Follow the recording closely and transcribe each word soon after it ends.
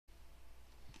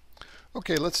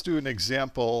Okay, let's do an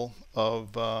example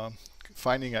of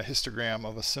finding a histogram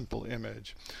of a simple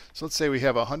image. So let's say we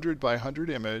have a 100 by 100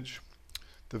 image.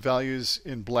 The values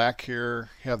in black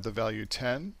here have the value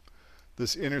 10.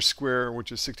 This inner square,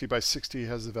 which is 60 by 60,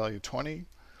 has the value 20.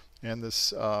 And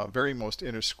this very most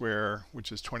inner square,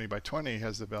 which is 20 by 20,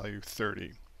 has the value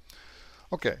 30.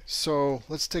 Okay, so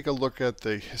let's take a look at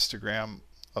the histogram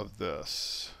of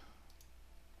this.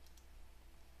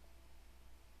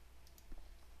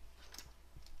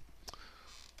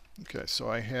 Okay, so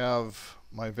I have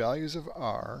my values of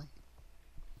R.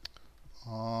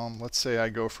 Let's say I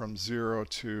go from 0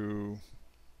 to,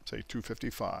 say,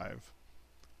 255.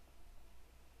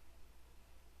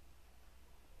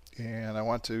 And I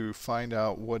want to find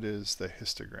out what is the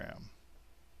histogram.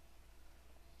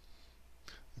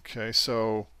 Okay,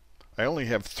 so I only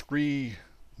have 3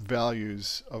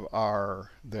 values of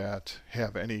R that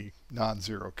have any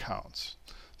non-zero counts.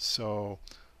 So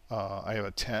I have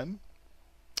a 10,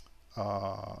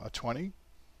 a 20,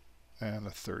 and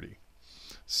a 30.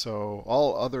 So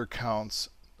all other counts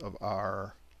of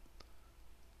R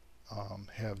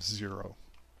have 0.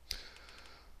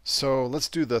 So let's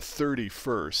do the 30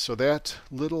 first. So that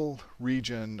little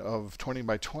region of 20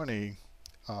 by 20,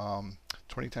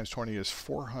 20 times 20 is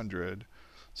 400.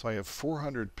 So I have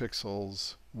 400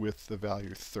 pixels with the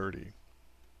value 30.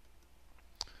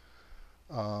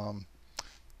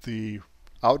 The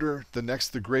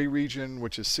gray region,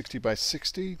 which is 60 by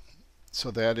 60,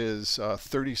 so that is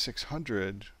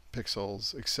 3,600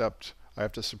 pixels, except I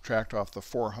have to subtract off the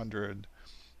 400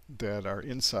 that are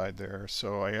inside there,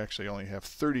 so I actually only have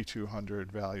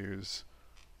 3,200 values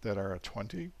that are a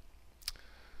 20.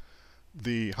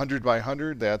 The 100 by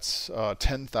 100, that's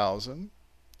 10,000,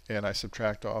 and I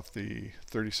subtract off the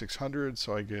 3,600,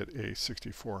 so I get a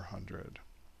 6,400.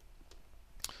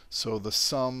 So the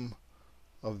sum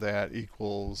of that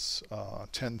equals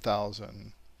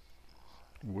 10,000,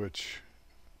 which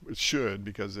it should,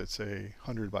 because it's a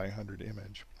 100 by 100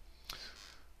 image.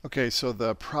 Okay, so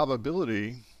the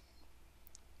probability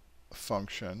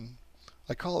function,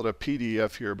 I call it a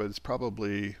PDF here, but it's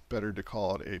probably better to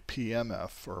call it a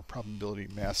PMF, or probability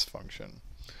mass function.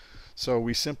 So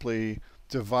we simply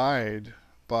divide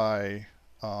by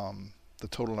the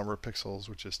total number of pixels,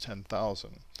 which is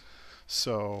 10,000.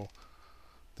 So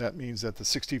that means that the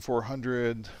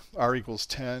 6,400, R equals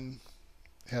 10,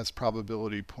 has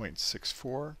probability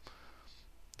 0.64.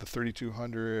 The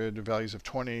 3,200 values of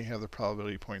 20 have the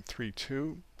probability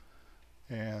 0.32.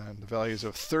 And the values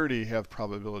of 30 have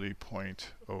probability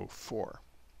 0.04.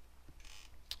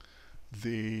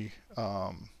 The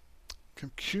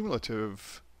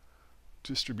cumulative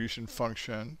distribution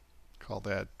function, call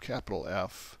that capital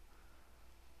F,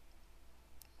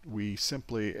 we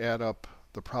simply add up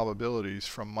the probabilities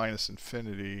from minus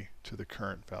infinity to the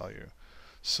current value.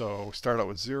 So we start out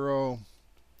with 0,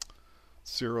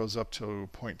 0's up to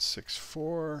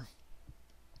 0.64,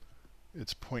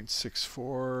 it's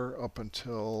 0.64 up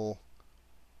until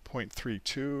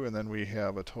 0.32, and then we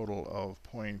have a total of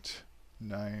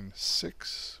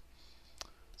 0.96.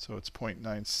 So it's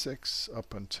 0.96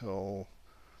 up until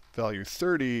value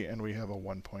 30, and we have a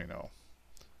 1.0.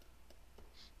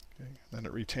 Okay, then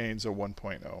it retains a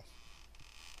 1.0.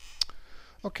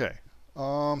 Okay,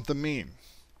 the mean.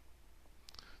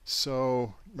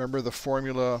 So remember the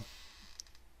formula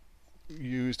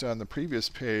used on the previous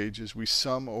page is we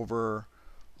sum over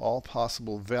all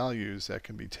possible values that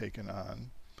can be taken on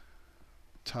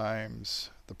times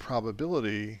the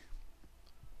probability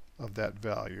of that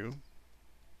value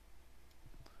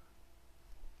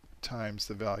times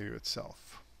the value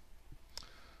itself.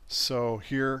 So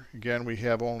here again we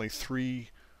have only 3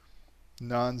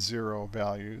 non-zero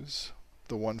values,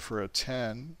 the one for a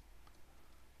 10,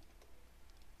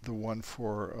 the one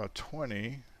for a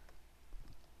 20,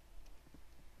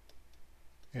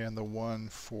 and the one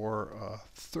for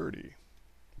 30.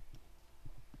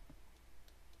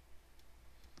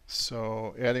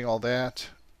 So adding all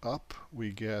that up,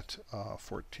 we get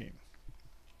 14.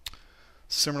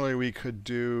 Similarly, we could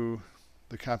do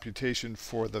the computation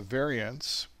for the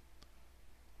variance,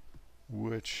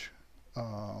 which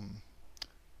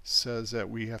says that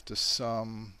we have to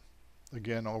sum,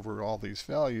 again, over all these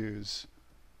values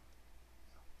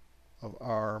of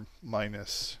R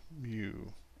minus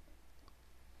mu.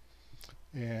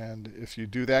 And if you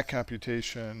do that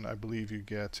computation, I believe you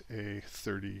get a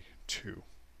 32.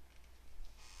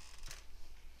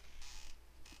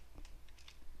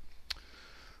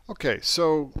 Okay,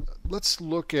 so let's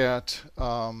look at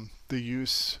the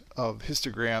use of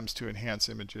histograms to enhance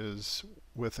images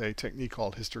with a technique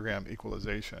called histogram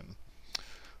equalization.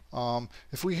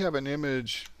 If we have an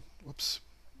image, whoops,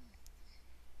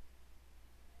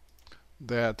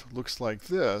 that looks like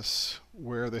this,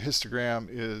 where the histogram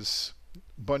is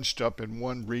bunched up in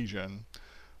one region,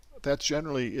 that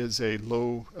generally is a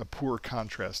poor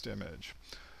contrast image.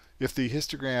 If the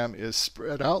histogram is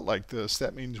spread out like this,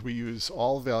 that means we use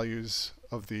all values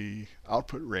of the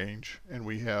output range and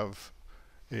we have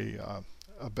a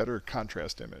better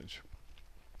contrast image.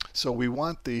 So we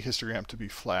want the histogram to be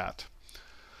flat.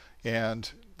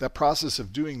 And that process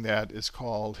of doing that is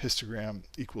called histogram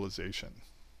equalization.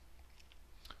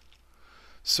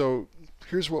 So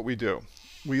here's what we do.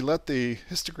 We let the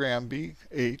histogram be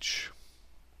H.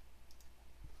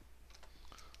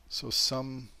 So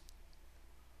some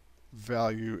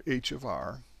value H of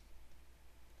R.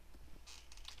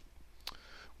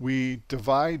 We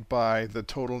divide by the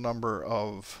total number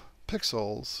of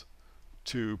pixels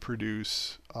to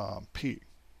produce P.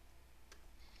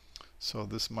 So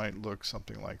this might look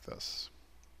something like this.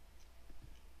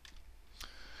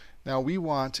 Now we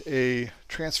want a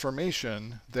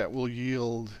transformation that will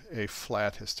yield a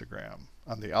flat histogram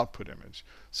on the output image.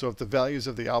 So if the values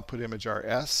of the output image are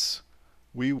S,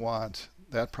 we want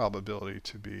that probability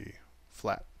to be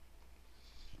flat.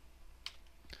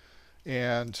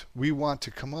 And we want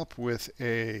to come up with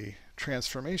a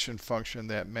transformation function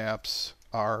that maps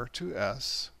R to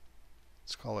S.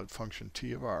 Let's call it function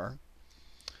T of R.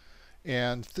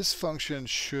 And this function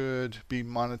should be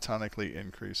monotonically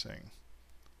increasing.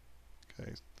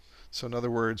 Okay. So in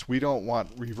other words, we don't want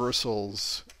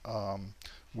reversals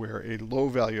where a low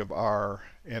value of R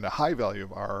and a high value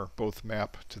of R both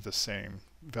map to the same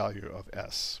value of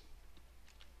S.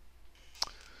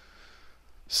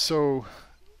 So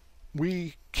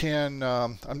we can,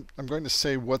 I'm going to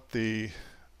say what the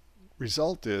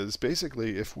result is.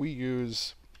 Basically, if we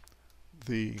use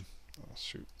the,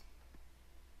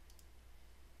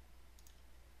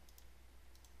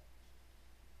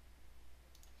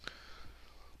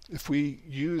 if we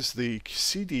use the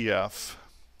CDF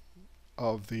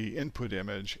of the input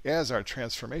image as our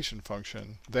transformation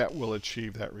function, that will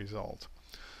achieve that result.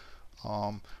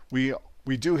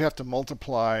 We do have to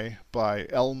multiply by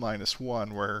L minus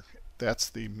 1, where that's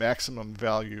the maximum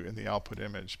value in the output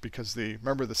image, because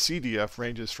remember the CDF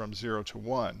ranges from 0 to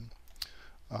 1,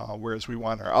 whereas we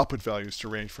want our output values to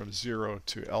range from 0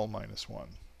 to L minus 1.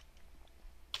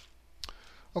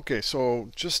 Okay, so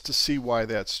just to see why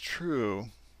that's true,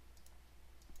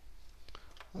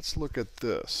 let's look at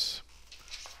this.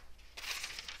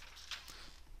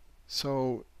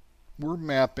 So we're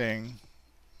mapping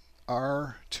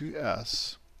R to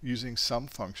S using some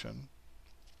function.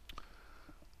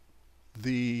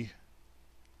 The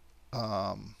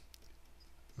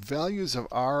values of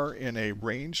R in a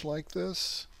range like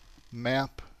this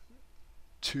map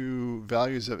to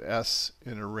values of S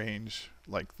in a range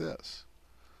like this.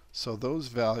 So those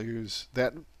values,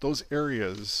 those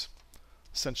areas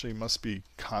essentially must be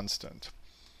constant.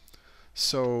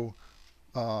 So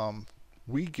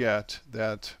we get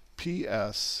that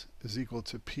PS is equal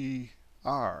to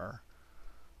PR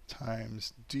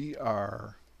times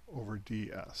dr over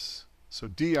ds. So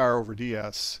dr over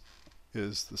ds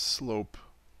is the slope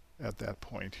at that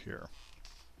point here.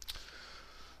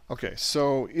 Okay,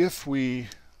 so if we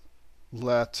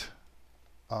let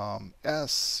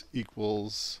s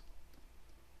equals,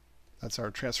 that's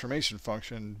our transformation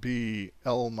function, be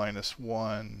L minus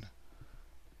 1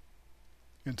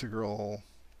 integral,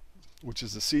 which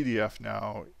is the CDF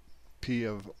now, P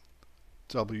of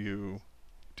W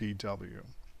dW.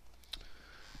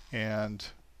 And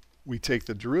we take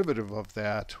the derivative of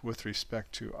that with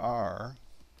respect to R.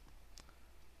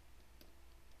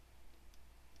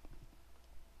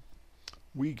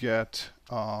 We get,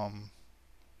 okay,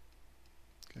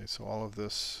 so all of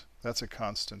this, that's a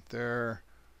constant there.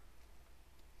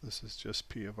 This is just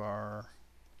P of R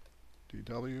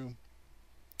dW.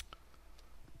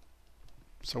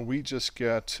 So we just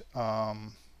get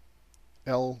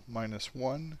L minus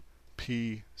 1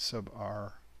 P sub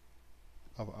R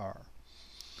of R.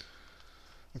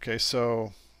 Okay,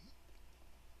 so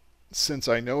since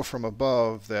I know from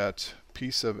above that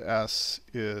P sub S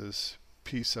is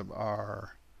P sub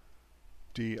R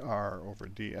dr over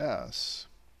ds,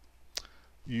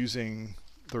 using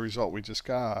the result we just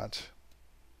got,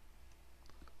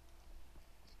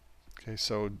 okay,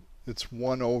 so it's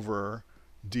 1 over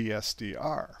ds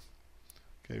dr.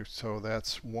 Okay, so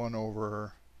that's 1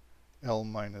 over L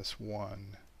minus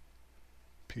 1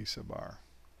 P sub R,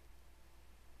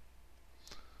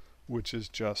 which is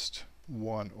just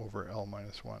 1 over L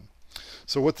minus 1.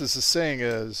 So what this is saying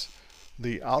is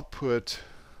the output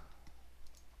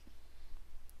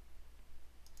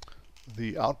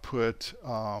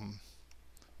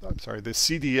I'm sorry, the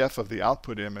CDF of the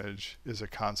output image is a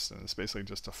constant. It's basically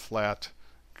just a flat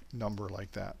number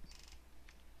like that.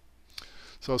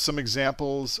 So some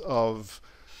examples of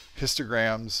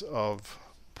histograms of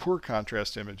poor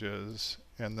contrast images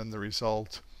and then the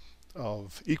result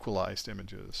of equalized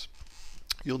images.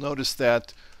 You'll notice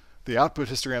that the output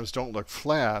histograms don't look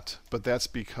flat, but that's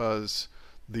because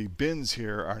the bins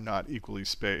here are not equally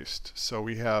spaced. So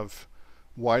we have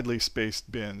widely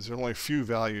spaced bins. There are only a few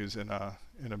values in a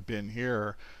bin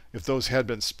here. If those had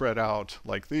been spread out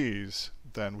like these,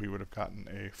 then we would have gotten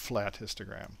a flat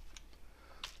histogram.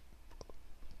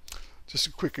 Just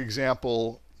a quick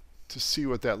example to see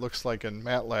what that looks like in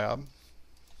MATLAB.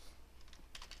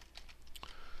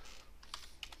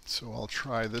 So I'll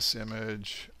try this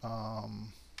image.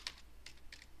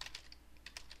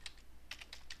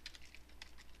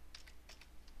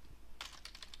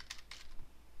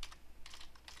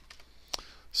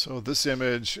 So this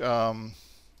image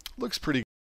looks pretty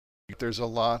good. There's a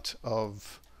lot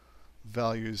of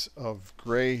values of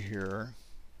gray here.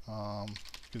 You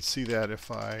can see that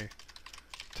if I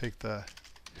take the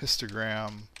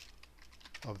histogram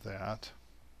of that.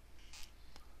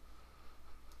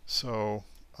 So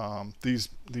these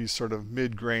sort of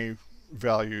mid-gray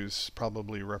values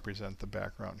probably represent the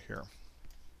background here.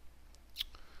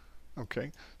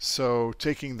 Okay, so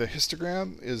taking the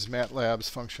histogram is MATLAB's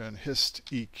function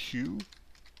histeq,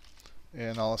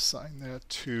 and I'll assign that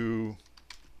to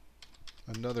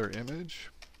another image.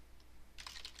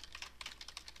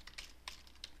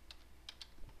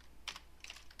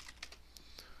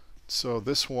 So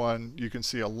this one, you can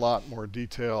see a lot more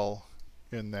detail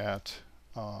in that,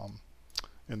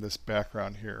 in this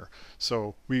background here.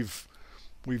 So we've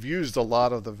used a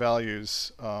lot of the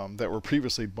values that were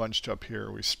previously bunched up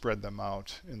here. We spread them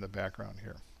out in the background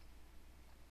here.